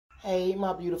Hey,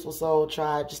 my beautiful soul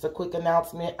tribe. Just a quick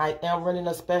announcement. I am running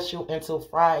a special until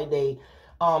Friday.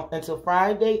 Until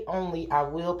Friday only, I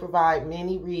will provide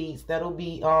mini reads. That'll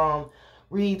be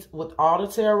reads with all the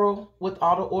tarot, with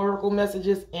all the oracle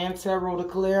messages and tarot to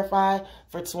clarify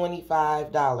for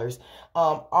 $25.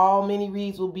 All mini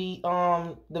reads will be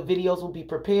the videos will be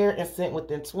prepared and sent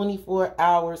within 24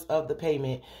 hours of the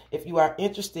payment. If you are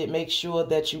interested, make sure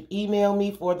that you email me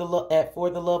at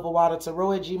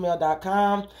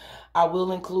fortheloveofwatertarot@gmail.com. I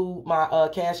will include my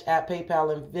Cash App,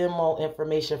 PayPal, and Venmo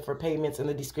information for payments in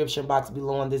the description box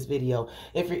below in this video.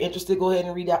 If you're interested, go ahead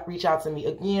and reach out to me.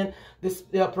 Again, this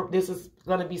is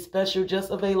going to be special, just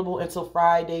available until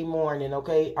Friday morning,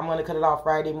 okay? I'm going to cut it off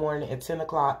Friday morning at 10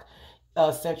 o'clock.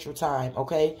 Central Time,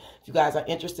 okay? If you guys are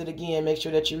interested, again, make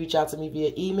sure that you reach out to me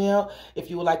via email. If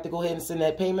you would like to go ahead and send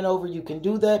that payment over, you can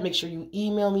do that. Make sure you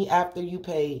email me after you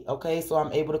pay, okay? So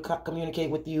I'm able to communicate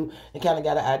with you and kind of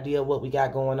got an idea of what we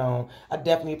got going on. I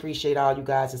definitely appreciate all you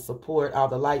guys' support, all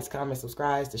the likes, comments,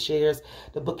 subscribes, the shares,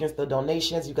 the bookings, the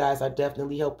donations. You guys are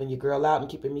definitely helping your girl out and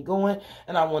keeping me going,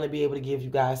 and I want to be able to give you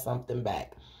guys something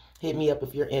back. Hit me up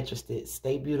if you're interested.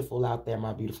 Stay beautiful out there,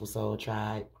 my beautiful soul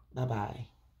tribe. Bye-bye.